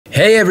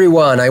Hey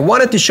everyone, I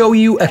wanted to show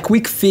you a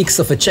quick fix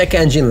of a check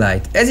engine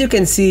light. As you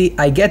can see,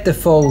 I get the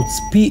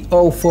faults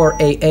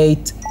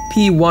P0488,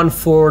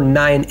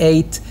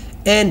 P1498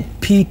 and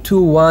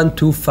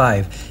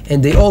P2125,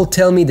 and they all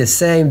tell me the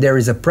same: there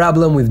is a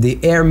problem with the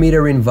air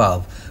metering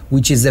valve,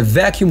 which is a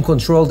vacuum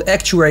controlled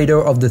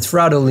actuator of the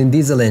throttle in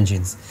diesel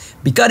engines.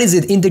 Because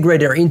it's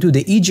integrated into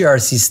the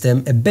EGR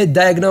system, a bad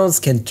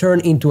diagnose can turn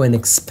into an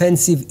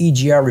expensive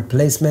EGR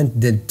replacement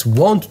that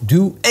won't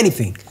do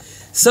anything.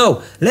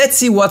 So let's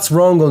see what's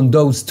wrong on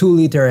those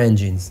 2-liter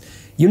engines.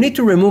 You need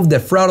to remove the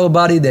throttle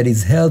body that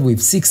is held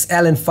with 6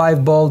 Allen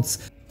 5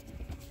 bolts,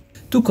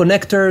 2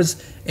 connectors,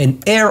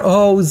 an air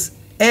hose,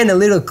 and a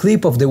little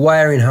clip of the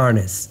wiring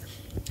harness.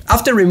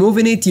 After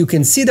removing it, you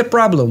can see the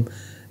problem.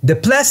 The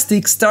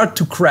plastic starts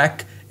to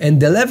crack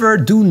and the lever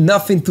do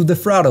nothing to the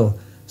throttle.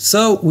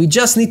 So we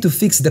just need to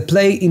fix the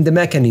play in the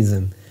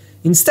mechanism.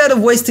 Instead of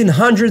wasting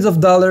hundreds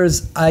of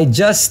dollars, I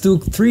just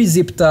took 3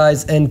 zip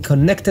ties and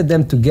connected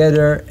them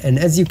together, and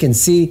as you can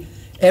see,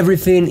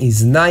 everything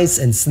is nice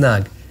and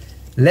snug.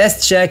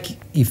 Let's check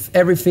if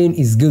everything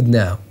is good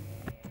now.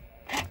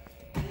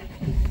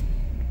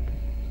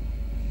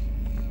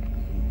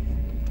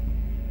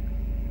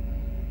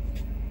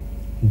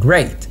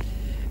 Great!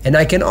 And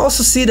I can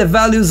also see the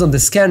values on the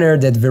scanner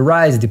that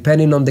varies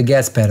depending on the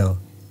gas pedal.